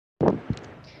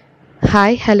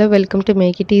Hi, hello, welcome to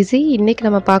Make It Easy. இன்னைக்கு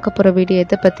நம்ம பார்க்க போற வீடியோ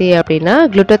எதை பத்தி அப்படினா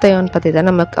glutathione பத்தி தான்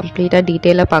நம்ம கம்ப்ளீட்டா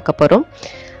டீடைலா பார்க்க போறோம்.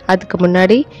 அதுக்கு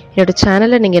முன்னாடி என்னோட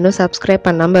சேனலை நீங்க இன்னும் சப்ஸ்கிரைப்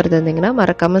பண்ணாம இருந்தீங்கன்னா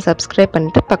மறக்காம சப்ஸ்கிரைப்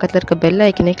பண்ணிட்டு பக்கத்துல இருக்க பெல்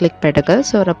ஐகானை கிளிக் பண்ணுங்க.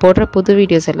 சோ நான் போடுற புது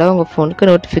வீடியோஸ் எல்லாம் உங்க ஃபோனுக்கு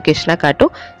நோட்டிஃபிகேஷனா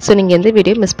காட்டும். சோ நீங்க எந்த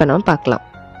வீடியோ மிஸ் பண்ணாம பார்க்கலாம்.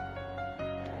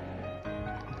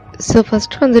 ஸோ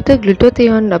ஃபஸ்ட்டு வந்துட்டு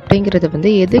glutathione அப்படிங்கிறது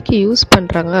வந்து எதுக்கு யூஸ்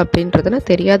பண்ணுறாங்க அப்படின்றத நான்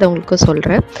தெரியாதவங்களுக்கு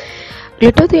சொல்கிறேன்.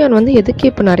 glutathione வந்து எதுக்கு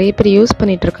இப்போ நிறைய பேர் யூஸ்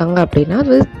பண்ணிகிட்டு இருக்காங்க அப்படின்னா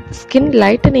அது ஸ்கின்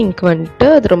லைட்டனிங்க்கு வந்துட்டு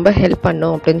அது ரொம்ப ஹெல்ப்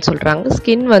பண்ணும் அப்படின்னு சொல்கிறாங்க.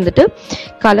 ஸ்கின் வந்துட்டு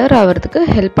கலர் ஆகிறதுக்கு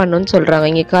ஹெல்ப் பண்ணுன்னு சொல்கிறாங்க.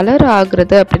 இங்கே கலர்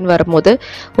ஆகுறது அப்படின்னு வரும்போது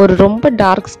ஒரு ரொம்ப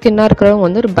டார்க் ஸ்கின்னாக இருக்கிறவங்க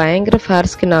வந்து ஒரு பயங்கர ஃபேர்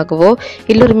ஸ்கின் ஆகவோ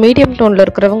இல்லை ஒரு மீடியம் டோனில்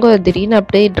இருக்கிறவங்க திடீர்னு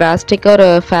அப்படியே டிராஸ்டிக்காக ஒரு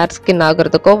ஃபேர் ஸ்கின்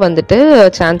ஆகிறதுக்கோ வந்துட்டு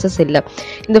சான்சஸ் இல்லை.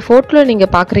 இந்த ஃபோட்டோவில்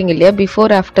நீங்கள் பார்க்குறீங்க இல்லையா,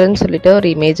 பிஃபோர் ஆஃப்டர்னு சொல்லிட்டு ஒரு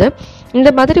இமேஜை, இந்த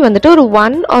மாதிரி வந்துட்டு ஒரு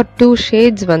 1 or 2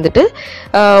 ஷேட்ஸ் வந்துட்டு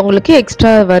உங்களுக்கு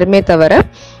எக்ஸ்ட்ரா வருமே தவிர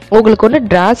உங்களுக்கு ஒன்று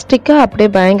டிராஸ்டிக்காக அப்படியே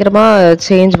பயங்கரமாக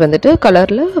சேஞ்ச் வந்துட்டு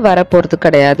கலரில் வர போகிறது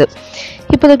கிடையாது.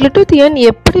 இப்போ இந்த glutathione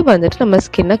எப்படி வந்துட்டு நம்ம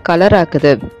ஸ்கின்னை கலர்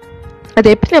ஆக்குது,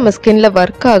 அது எப்படி நம்ம ஸ்கின்ல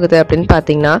ஒர்க் ஆகுது அப்படின்னு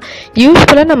பார்த்தீங்கன்னா,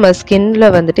 யூஸ்வலாக நம்ம ஸ்கின்ல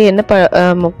வந்துட்டு என்ன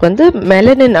நமக்கு வந்து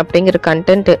மெலனின் அப்படிங்கிற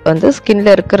கண்டென்ட் வந்து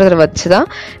ஸ்கின்ல இருக்கிறத வச்சு தான்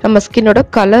நம்ம ஸ்கின்னோட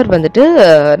கலர் வந்துட்டு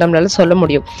நம்மளால சொல்ல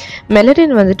முடியும்.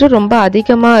 மெலனின் வந்துட்டு ரொம்ப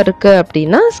அதிகமாக இருக்கு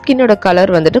அப்படின்னா ஸ்கின்னோட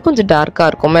கலர் வந்துட்டு கொஞ்சம் டார்க்காக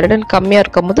இருக்கும். மெலனின் கம்மியாக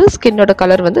இருக்கும் போது ஸ்கின்னோட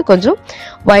கலர் வந்து கொஞ்சம்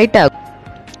ஒயிட் ஆகும்.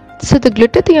 ஸோ இது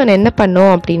glutathione என்ன பண்ணும்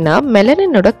அப்படின்னா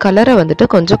மெலனினோட கலரை வந்துட்டு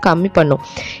கொஞ்சம் கம்மி பண்ணும்.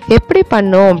 எப்படி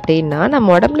பண்ணும் அப்படின்னா, நம்ம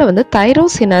உடம்புல வந்து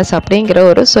தைரோசினாஸ் அப்படிங்கிற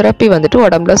ஒரு சுரப்பி வந்துட்டு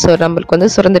உடம்புல நம்மளுக்கு வந்து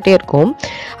சுரந்துட்டே இருக்கும்.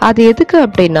 அது எதுக்கு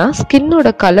அப்படின்னா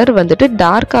ஸ்கின்னோட கலர் வந்துட்டு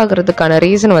டார்க் ஆகுறதுக்கான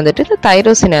ரீசன் வந்துட்டு இந்த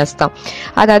தைரோசினாஸ் தான்.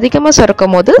 அது அதிகமாக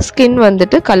சுரக்கும் போது ஸ்கின்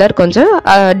வந்துட்டு கலர் கொஞ்சம்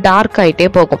டார்க் ஆகிட்டே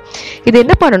போகும். இது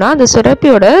என்ன பண்ணுன்னா அந்த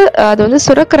சுரப்பியோட அது வந்து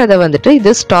சுரக்கிறத வந்துட்டு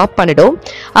இது ஸ்டாப் பண்ணிடும்.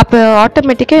 அப்போ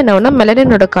ஆட்டோமேட்டிக்காக என்ன ஒன்றா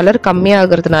மெலனினோட கலர்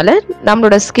கம்மியாகிறதுனால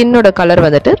நம்மளோட ஸ்கின்னோட கலர்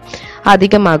வந்துட்டு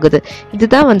அதிகமாகுது.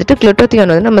 இதுதான் வந்துட்டு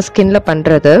glutathione வந்து நம்ம ஸ்கின்ல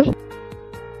பண்றது.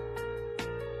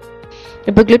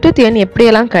 இப்போ glutathione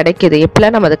எப்படியெல்லாம் கிடைக்குது,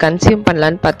 எப்படிலாம் நம்ம அதை கன்சியூம்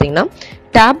பண்ணலான்னு பார்த்தீங்கன்னா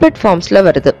டேப்லெட் ஃபார்ம்ஸ்ல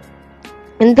வருது.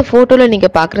 இந்த ஃபோட்டோவில்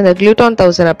நீங்கள் பார்க்குற இந்த Glutathione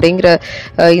 1000 அப்படிங்கிற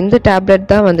இந்த டேப்லெட்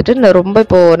தான் வந்துட்டு ரொம்ப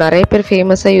இப்போது நிறைய பேர்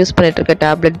ஃபேமஸாக யூஸ் பண்ணிட்டு இருக்க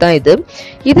டேப்லெட் தான் இது.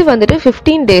 இது வந்துட்டு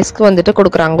 15 டேஸ்க்கு வந்துட்டு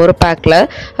கொடுக்குறாங்க ஒரு பேக்கில்.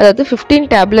 அதாவது 15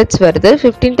 டேப்லெட்ஸ் வருது.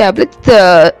 15 டேப்லெட்ஸ்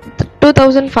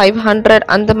 2500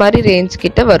 அந்த மாதிரி ரேஞ்ச்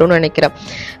கிட்ட வரும்னு நினைக்கிறேன்.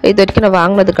 இது வரைக்கும் நான்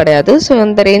வாங்கினது கிடையாது. ஸோ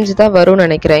அந்த ரேஞ்ச் தான் வரும்னு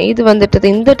நினைக்கிறேன். இது வந்துட்டு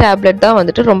இந்த டேப்லெட் தான்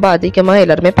வந்துட்டு ரொம்ப அதிகமாக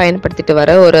எல்லாருமே பயன்படுத்திட்டு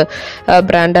வர ஒரு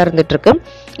பிராண்டாக இருந்துட்டு இருக்கு.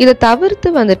 இதை தவிர்த்து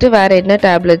வந்துட்டு வேற என்ன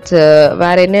டேப்லெட்ஸ்,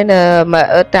 வேற என்னென்ன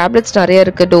டேப்லெட்ஸ் நிறைய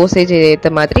இருக்கு டோசேஜ்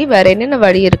ஏற்ற மாதிரி, வேற என்னென்ன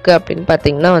வழி இருக்கு அப்படின்னு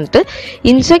பார்த்தீங்கன்னா வந்துட்டு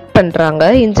இன்ஜெக்ட் பண்றாங்க.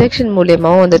 இன்ஜெக்ஷன்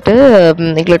மூலியமாவும் வந்துட்டு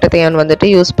glutathione வந்துட்டு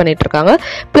யூஸ் பண்ணிட்டு இருக்காங்க.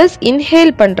 பிளஸ்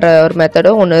இன்ஹேல் பண்ற ஒரு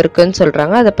மெத்தடும் ஒன்று இருக்குன்னு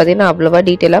சொல்றாங்க. அதை பத்தி நான் அவ்வளவா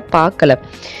டீட்டெயிலாக பார்க்கல.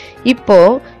 இப்போ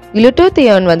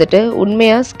glutathione வந்துட்டு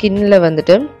உண்மையா ஸ்கின்ல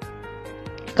வந்துட்டு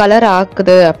கலர்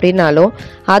ஆக்குது அப்படின்னாலும்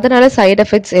அதனால சைட்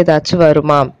எஃபெக்ட்ஸ் ஏதாச்சும்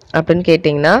வருமா அப்படின்னு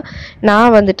கேட்டிங்கன்னா,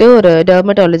 நான் வந்துட்டு ஒரு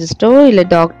டெர்மட்டாலஜிஸ்டோ இல்லை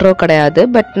டாக்டரோ கிடையாது.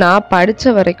 பட் நான்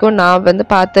படித்த வரைக்கும், நான் வந்து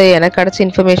பார்த்து எனக்கு கிடச்ச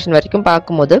இன்ஃபர்மேஷன் வரைக்கும்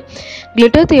பார்க்கும்போது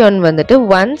glutathione வந்துட்டு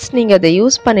ஒன்ஸ் நீங்கள் அதை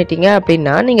யூஸ் பண்ணிட்டீங்க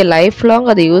அப்படின்னா நீங்கள் லைஃப் லாங்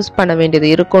அதை யூஸ் பண்ண வேண்டியது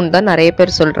இருக்குன்னு தான் நிறைய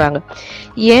பேர் சொல்கிறாங்க.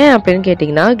 ஏன் அப்படின்னு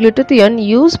கேட்டிங்கன்னா, glutathione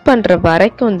யூஸ் பண்ணுற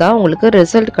வரைக்கும் தான் உங்களுக்கு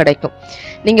ரிசல்ட் கிடைக்கும்.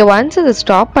 நீங்கள் ஒன்ஸ் அதை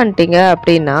ஸ்டாப் பண்ணிட்டீங்க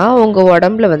அப்படின்னா உங்கள்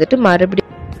உடம்புல வந்துட்டு மறுபடியும்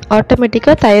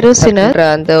ஆட்டோமேட்டிக்காக தைரோசினர்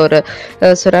அந்த ஒரு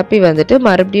சுரப்பி வந்துட்டு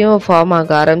மறுபடியும் ஃபார்ம்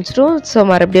ஆக ஆரம்பிச்சிடும். ஸோ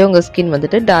மறுபடியும் உங்கள் ஸ்கின்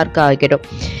வந்துட்டு டார்க் ஆகிடும்.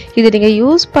 இது நீங்கள்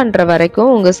யூஸ் பண்ணுற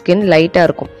வரைக்கும் உங்கள் ஸ்கின் லைட்டாக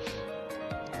இருக்கும்.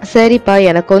 சரிப்பா,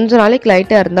 எனக்கு கொஞ்ச நாளைக்கு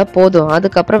லைட்டாக இருந்தால் போதும்,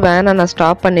 அதுக்கப்புறம் வேணாம், நான்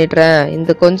ஸ்டாப் பண்ணிடுறேன்,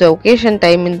 இந்த கொஞ்சம் ஒகேஷன்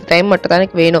டைம், இந்த டைம் மட்டும் தான்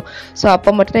எனக்கு வேணும், ஸோ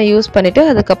அப்போ மட்டும் நான் யூஸ் பண்ணிவிட்டு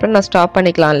அதுக்கப்புறம் நான் ஸ்டாப்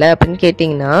பண்ணிக்கலாம்ல அப்படின்னு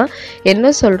கேட்டிங்கன்னா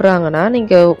என்ன சொல்கிறாங்கன்னா,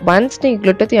 நீங்கள் ஒன்ஸ் நீங்கள்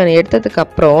glutathione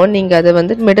எடுத்ததுக்கப்புறம் நீங்கள் அதை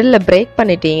வந்து மிடில் பிரேக்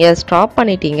பண்ணிட்டீங்க, ஸ்டாப்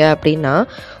பண்ணிட்டீங்க அப்படின்னா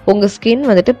உங்கள் ஸ்கின்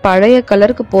வந்துட்டு பழைய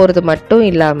கலருக்கு போகிறது மட்டும்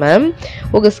இல்லாமல்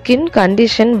உங்கள் ஸ்கின்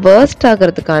கண்டிஷன் வேர்ஸ்ட்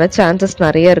ஆகிறதுக்கான சான்சஸ்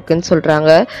நிறைய இருக்குன்னு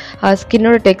சொல்கிறாங்க.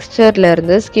 ஸ்கின்னோட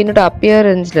டெக்ஸ்டர்லேருந்து ஸ்கின்னோட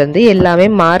அப்பியரன்ஸ்லேருந்து எல்லாமே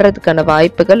மாறுறதுக்கான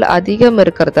வாய்ப்புகள் அதிகம்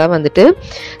இருக்கிறதா வந்துட்டு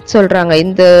சொல்கிறாங்க.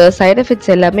 இந்த சைட்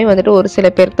எஃபெக்ட்ஸ் எல்லாமே வந்துட்டு ஒரு சில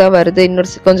பேருக்கு தான் வருது,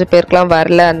 இன்னொரு கொஞ்சம் பேருக்குலாம்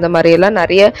வரல, அந்த மாதிரியெல்லாம்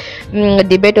நிறைய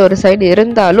டிபேட் ஒரு சைடு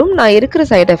இருந்தாலும் நான் இருக்கிற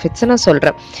சைட் எஃபெக்ட்ஸை நான்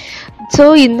சொல்கிறேன். ஸோ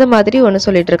இந்த மாதிரி ஒன்று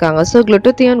சொல்லிட்டு இருக்காங்க. ஸோ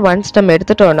glutathione ஒன்ஸ் நம்ம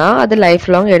எடுத்துட்டோம்னா அது லைஃப்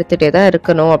லாங் எடுத்துகிட்டே தான்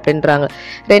இருக்கணும் அப்படின்றாங்க.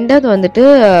 ரெண்டாவது வந்துட்டு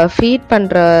ஃபீட்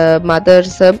பண்ணுற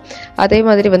மதர்ஸு, அதே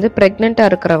மாதிரி வந்து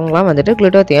ப்ரெக்னெண்ட்டாக இருக்கிறவங்களாம் வந்துட்டு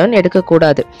glutathione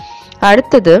எடுக்கக்கூடாது.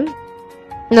 அடுத்தது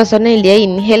நான் சொன்னேன் இல்லையா,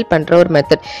 இன்ஹேல் பண்ணுற ஒரு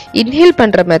மெத்தட். இன்ஹேல்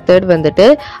பண்ணுற மெத்தட் வந்துட்டு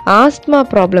ஆஸ்துமா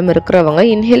ப்ராப்ளம் இருக்கிறவங்க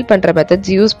இன்ஹேல் பண்ணுற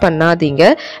மெத்தட்ஸ் யூஸ் பண்ணாதீங்க.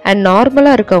 அண்ட்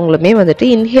நார்மலாக இருக்கவங்களுமே வந்துட்டு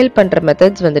இன்ஹேல் பண்ணுற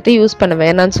மெத்தட்ஸ் வந்துட்டு யூஸ் பண்ண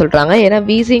வேணாம்னு சொல்கிறாங்க. ஏன்னா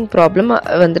வீசிங் ப்ராப்ளம்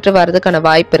வந்துட்டு வரதுக்கான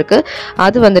வாய்ப்பு இருக்குது.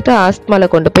 அது வந்துட்டு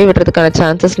ஆஸ்துமாவில் கொண்டு போய் விடுறதுக்கான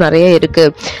சான்சஸ் நிறைய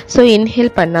இருக்குது. ஸோ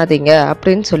இன்ஹேல் பண்ணாதீங்க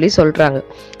அப்படின்னு சொல்கிறாங்க.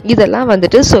 இதெல்லாம்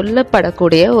வந்துட்டு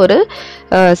சொல்லப்படக்கூடிய ஒரு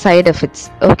சைடு எஃபெக்ட்ஸ்.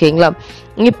 ஓகேங்களா?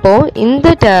 இப்போ இந்த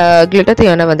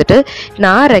குளுட்டத்தியோனை வந்துட்டு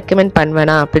நான் ரெக்கமெண்ட்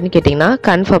பண்ணுவேனா அப்படின்னு கேட்டிங்கன்னா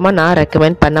கன்ஃபார்மாக நான்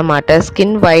ரெக்கமெண்ட் பண்ண மாட்டேன்.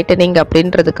 ஸ்கின் ஒயிட்டனிங்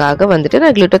அப்படின்றதுக்காக வந்துட்டு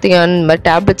நான் குளுட்டத்தியோன் மாதிரி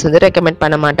டேப்லெட்ஸ் வந்து ரெக்கமெண்ட்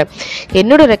பண்ண மாட்டேன்.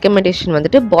 என்னோட ரெக்கமெண்டேஷன்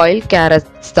வந்துட்டு பாயில்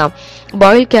கேரட்ஸ் தான்.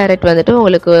 பாயில் கேரட் வந்துட்டு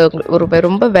உங்களுக்கு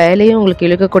ரொம்ப வேலையும் உங்களுக்கு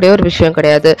இழுக்கக்கூடிய ஒரு விஷயம்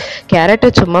கிடையாது.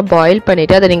 கேரட்டை சும்மா பாயில்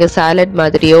பண்ணிவிட்டு அதை நீங்கள் சாலட்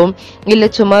மாதிரியோ இல்லை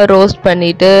சும்மா ரோஸ்ட்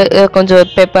பண்ணிவிட்டு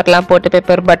கொஞ்சம் பெப்பர்லாம் போட்டு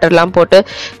பெப்பர் பட்டர்லாம் போட்டு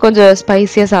கொஞ்சம்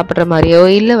ஸ்பைஸியாக சாப்பிட்ற மாதிரியோ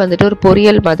இல்லை வந்துட்டு ஒரு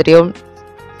பொரியல் மாதிரியோ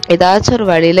ஏதாச்சும் ஒரு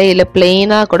வழியில் இல்லை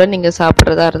பிளெயினாக கூட நீங்கள்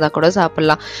சாப்பிட்றதா இருந்தால் கூட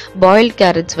சாப்பிட்லாம். பாயில்ட்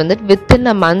கேரட்ஸ் வந்துட்டு வித்தின்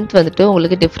அ மந்த் வந்துட்டு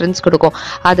உங்களுக்கு டிஃப்ரென்ஸ் கொடுக்கும்.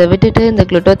 அதை விட்டுட்டு இந்த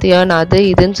குளுட்டோத்தியான் அது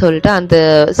இதுன்னு சொல்லிட்டு அந்த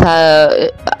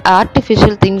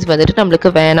ஆர்டிஃபிஷியல் திங்ஸ் வந்துட்டு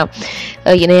நம்மளுக்கு வேணாம்.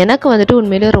 எனக்கு வந்துட்டு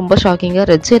உண்மையிலே ரொம்ப ஷாக்கிங்காக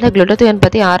இருந்துச்சு. ஏன்னா குளுட்டோத்தியான்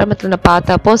பற்றி ஆரம்பத்தில் நான்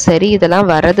பார்த்தப்போ சரி இதெல்லாம்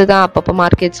வரது தான், அப்பப்போ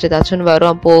மார்க்கெட்ஸ் ஏதாச்சும்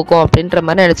வரும் போகும் அப்படின்ற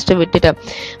மாதிரி நினச்சிட்டு விட்டுட்டேன்.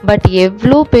 பட்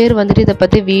எவ்வளோ பேர் வந்துட்டு இதை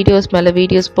பற்றி வீடியோஸ் மேலே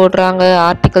வீடியோஸ் போடுறாங்க,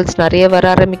 ஆர்டிகல்ஸ் நிறைய வர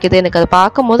ஆரம்பிக்குது. எனக்கு அதை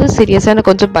பார்க்கும்போது சீரியஸாக எனக்கு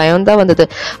கொஞ்சம் பயம் தான் வந்தது.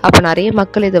 அப்போ நிறைய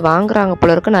மக்கள் இது வாங்குறாங்க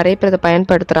போல இருக்கு, நிறைய பேர் இதை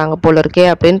பயன்படுத்துகிறாங்க போல இருக்கே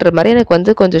அப்படின்ற மாதிரி எனக்கு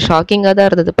வந்து கொஞ்சம் ஷாக்கிங்காக தான்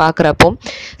இருந்தது பார்க்குறப்போ.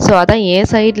 ஸோ அதான் என்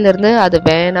சைட்லேருந்து அது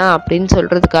வேணாம் அப்படின்னு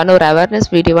சொல்கிறதுக்கான ஒரு அவேர்னஸ்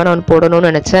வீடியோவாக நான் போடணும்னு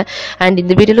நினச்சேன். அண்ட்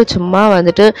இந்த வீடியோவில் சும்மா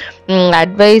வந்துட்டு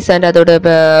அட்வைஸ் அண்ட் அதோட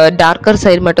டார்க்கர்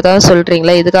சைடு மட்டும் தான்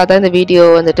சொல்கிறீங்களா, இதுக்காக தான் இந்த வீடியோ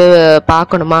வந்துட்டு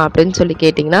பார்க்கணுமா அப்படின்னு சொல்லி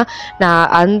கேட்டிங்கன்னா நான்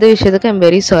அந்த விஷயத்துக்கு ஐம்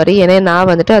வெரி சாரி. ஏன்னா நான்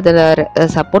வந்துட்டு அதில்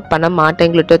சப்போர்ட் பண்ண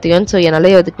மாட்டேன் குளுட்டோத்தியான். ஸோ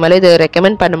என்னால் அதுக்கு மேலே இது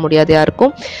ரெக்கமெண்ட் பண்ண முடியாது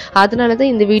யாருக்கும். அதனால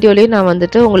தான் இந்த வீடியோலேயே நான்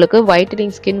வந்துட்டு உங்களுக்கு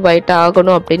ஒயிட்டனிங் ஸ்கின் ஒயிட்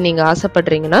ஆகணும் அப்படின்னு நீங்கள்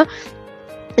ஆசைப்படுறீங்கன்னா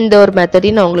இந்த ஒரு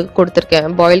மெத்தடையும் நான் உங்களுக்கு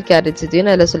கொடுத்துருக்கேன். பாயில் கேரட்ஸ் இதையும்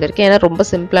நான் இதில் சொல்லியிருக்கேன். ஏன்னா ரொம்ப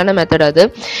சிம்பிளான மெத்தட் அது.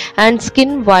 அண்ட்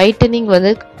ஸ்கின் ஒயிட்டனிங்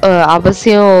வந்து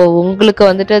அவசியம், உங்களுக்கு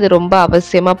வந்துட்டு அது ரொம்ப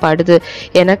அவசியமாக படுது.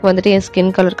 எனக்கு வந்துட்டு என்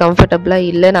ஸ்கின் கலர் கம்ஃபர்டபுளாக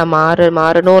இல்லை, நான்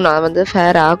மாறணும், நான் வந்து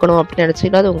ஃபேர் ஆகணும் அப்படின்னு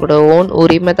நினச்சிங்கன்னா அது உங்களோட ஓன்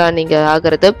உரிமை தான் நீங்கள்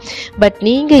ஆகிறது. பட்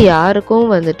நீங்கள் யாருக்கும்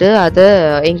வந்துட்டு அதை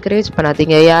என்கரேஜ்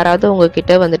பண்ணாதீங்க. யாராவது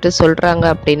உங்ககிட்ட வந்துட்டு சொல்கிறாங்க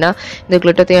அப்படின்னா இந்த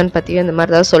குளுட்டோத்தியான் பற்றியும் இந்த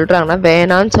மாதிரி தான் சொல்கிறாங்கன்னா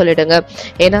வேணான்னு சொல்லிடுங்க.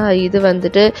 ஏன்னா இது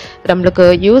வந்துட்டு நம்மளுக்கு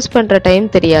யூஸ் பண்ணுற டைம்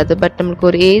தெரியாது. பட் நம்மளுக்கு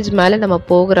ஒரு ஏஜ் மேலே நம்ம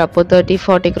போகிறப்போ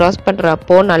 30-40 கிராஸ்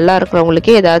பண்ணுறப்போ நல்லா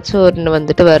இருக்கிறவங்களுக்கே ஏதாச்சும் ஒன்று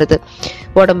வந்துட்டு வருது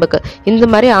உடம்புக்கு. இந்த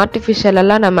மாதிரி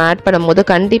ஆர்டிஃபிஷியலெல்லாம் நம்ம ஆட் பண்ணும்போது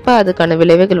கண்டிப்பாக அதுக்கான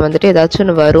விளைவுகள் வந்துட்டு ஏதாச்சும்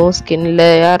ஒன்று வரும்.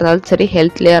 ஸ்கின்லையாக இருந்தாலும் சரி,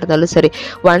 ஹெல்த்லையாக இருந்தாலும் சரி.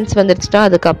 ஒன்ஸ் வந்துடுச்சுன்னா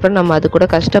அதுக்கப்புறம் நம்ம அது கூட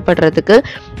கஷ்டப்படுறதுக்கு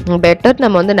பெட்டர்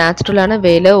நம்ம வந்து நேச்சுரலான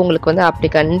வேலை உங்களுக்கு வந்து அப்படி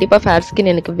கண்டிப்பாக ஃபேர்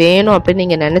ஸ்கின் எனக்கு வேணும் அப்படின்னு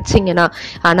நீங்கள் நினச்சிங்கன்னா,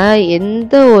 ஆனால்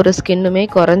எந்த ஒரு ஸ்கின்னுமே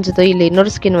குறைஞ்சதோ இல்லை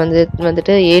இன்னொரு ஸ்கின்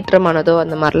வந்துட்டு ஏற்றமானதோ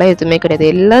அந்த மாதிரிலாம் எதுவுமே கிடையாது.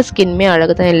 எல்லா ஸ்கின்மே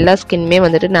அழகு தான், எல்லா ஸ்கின்மே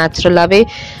வந்துட்டு நேச்சுரலாகவே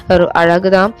அழகு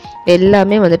தான்,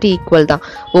 எல்லாமே வந்துட்டு ஈக்குவல் தான்.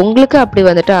 உங்களுக்கு அப்படி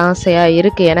வந்துட்டு ஆசையா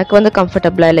இருக்கு, எனக்கு வந்து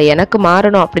கம்ஃபர்டபுளா இல்லை, எனக்கு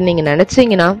மாறணும் அப்படின்னு நீங்கள்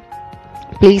நினச்சிங்கன்னா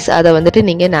ப்ளீஸ் அதை வந்துட்டு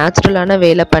நீங்கள் நேச்சுரலான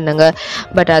வேலை பண்ணுங்கள்.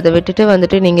 பட் அதை விட்டுட்டு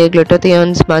வந்துட்டு நீங்கள்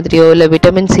குளுட்டோத்தியான்ஸ் மாதிரியோ இல்லை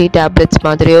விட்டமின் சி டேப்லெட்ஸ்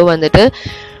மாதிரியோ வந்துட்டு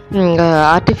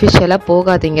ஆர்டிஃபிஷியலாக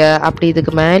போகாதீங்க. அப்படி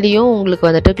இதுக்கு மேலேயும் உங்களுக்கு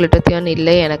வந்துட்டு குளுட்டோத்தியான்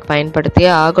இல்லை எனக்கு பயன்படுத்தியே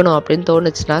ஆகணும் அப்படின்னு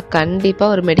தோணுச்சுன்னா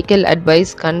கண்டிப்பாக ஒரு மெடிக்கல்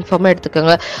அட்வைஸ் கன்ஃபார்மாக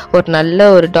எடுத்துக்கோங்க. ஒரு நல்ல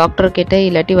ஒரு டாக்டர் கிட்ட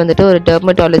இல்லாட்டி வந்துட்டு ஒரு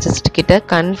டெர்மட்டாலஜிஸ்ட் கிட்ட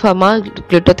கன்ஃபார்மாக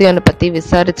குளுட்டோத்தியானை பற்றி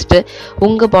விசாரிச்சுட்டு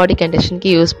உங்கள் பாடி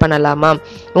கண்டிஷனுக்கு யூஸ் பண்ணலாமா,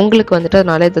 உங்களுக்கு வந்துட்டு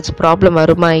அதனால ஏதாச்சும் ப்ராப்ளம்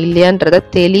வருமா இல்லையான்றத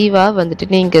தெளிவாக வந்துட்டு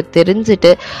நீங்கள்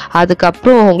தெரிஞ்சுட்டு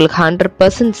அதுக்கப்புறம் உங்களுக்கு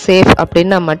 100% சேஃப்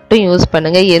அப்படின்னா மட்டும் யூஸ்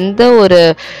பண்ணுங்கள். எந்த ஒரு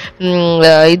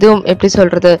இதுவும் எப்படி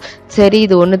சொல்கிறது, சரி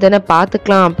இது ஒன்று தானே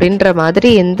பார்த்துக்கலாம் அப்படின்ற மாதிரி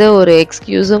எந்த ஒரு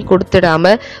எக்ஸ்கியூஸும்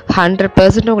கொடுத்துடாமல்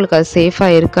 100% உங்களுக்கு அது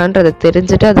சேஃபாக இருக்கான்றதை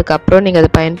தெரிஞ்சுட்டு அதுக்கப்புறம் நீங்கள்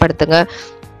அதை பயன்படுத்துங்க.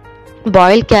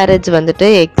 பாயில் கேரட் வந்துட்டு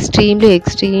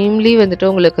எக்ஸ்ட்ரீம்லி வந்துட்டு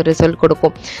உங்களுக்கு ரிசல்ட்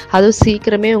கொடுக்கும். அதுவும்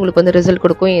சீக்கிரமே உங்களுக்கு வந்து ரிசல்ட்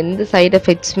கொடுக்கும். எந்த சைடு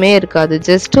எஃபெக்ட்ஸுமே இருக்காது.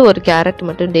 ஜஸ்ட் ஒரு கேரட்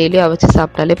மட்டும் டெய்லியும் அவிச்சு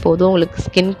சாப்பிட்டாலே போதும். உங்களுக்கு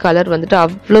ஸ்கின் கலர் வந்துட்டு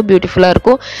அவ்வளோ பியூட்டிஃபுல்லாக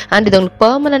இருக்கும். அண்ட் இது உங்களுக்கு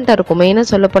பெர்மனெண்ட்டாக இருக்கும். மெயினாக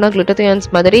சொல்லப்போனால் குளுட்டோத்தியான்ஸ்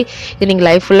மாதிரி இது நீங்கள்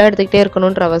லைஃப் ஃபுல்லாக எடுத்துக்கிட்டே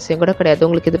இருக்கணுன்ற அவசியம் கூட கிடையாது.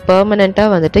 உங்களுக்கு இது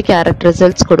பெர்மனெண்ட்டாக வந்துட்டு கேரட்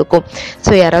ரிசல்ட்ஸ் கொடுக்கும்.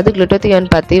 ஸோ யாராவது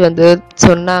குளுட்டோத்தியான் பற்றி வந்து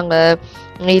சொன்னாங்க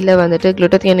இல்லை வந்துட்டு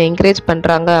குளுட்டத்தியோனை என்கரேஜ்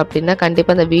பண்ணுறாங்க அப்படின்னா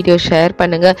கண்டிப்பாக அந்த வீடியோ ஷேர்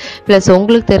பண்ணுங்கள். ப்ளஸ்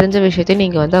உங்களுக்கு தெரிஞ்ச விஷயத்தையும்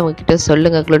நீங்கள் வந்து அவங்கக்கிட்ட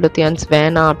சொல்லுங்கள், குளுட்டத்தியான்ஸ்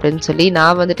வேணாம் அப்படின்னு சொல்லி.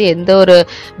 நான் வந்துட்டு எந்த ஒரு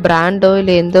பிராண்டோ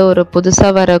இல்லை எந்த ஒரு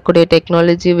புதுசாக வரக்கூடிய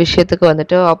டெக்னாலஜி விஷயத்துக்கு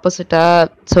வந்துட்டு ஆப்போசிட்டாக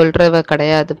சொல்கிறவ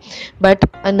கிடையாது. பட்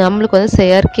நம்மளுக்கு வந்து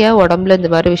செயற்கையாக உடம்புல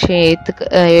இந்த மாதிரி விஷயம்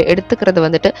எடுத்துக்கிறது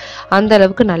வந்துட்டு அந்த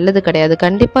அளவுக்கு நல்லது கிடையாது.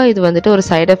 கண்டிப்பாக இது வந்துட்டு ஒரு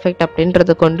சைடு எஃபெக்ட்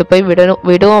அப்படின்றத கொண்டு போய்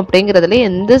விடும் அப்படிங்கிறதுல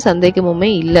எந்த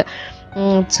சந்தேகமுமே இல்லை.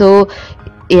 ஸோ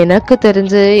எனக்கு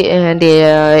தெரிஞ்சு அண்ட்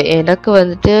எனக்கு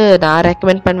வந்துட்டு நான்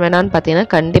ரெக்கமெண்ட் பண்ணுவேனான்னு பார்த்தீங்கன்னா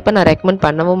கண்டிப்பாக நான் ரெக்கமெண்ட்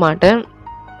பண்ணவும் மாட்டேன்.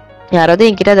 யாராவது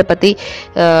என்கிட்ட அதை பற்றி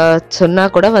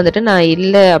சொன்னால் கூட வந்துட்டு நான்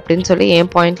இல்லை அப்படின்னு சொல்லி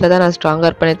என் பாயிண்டில் தான் நான் ஸ்ட்ராங்காக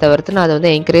இருப்பேனே தவிர்த்து நான் அதை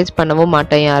வந்து என்கரேஜ் பண்ணவும்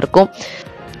மாட்டேன் யாருக்கும்.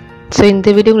 ஸோ இந்த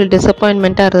வீடியோ உங்களுக்கு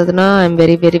டிசப்பாயின்மெண்ட்டாக இருந்ததுன்னா I am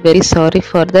very very very sorry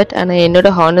for that. ஆனால் என்னோட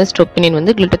ஹானஸ்ட் ஒப்பீனியன்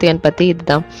வந்து குளுட்டத்தியான் பற்றி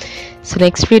இதுதான். ஸோ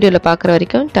நெக்ஸ்ட் வீடியோவில் பார்க்குற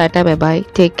வரைக்கும் tata bye bye,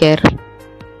 take care.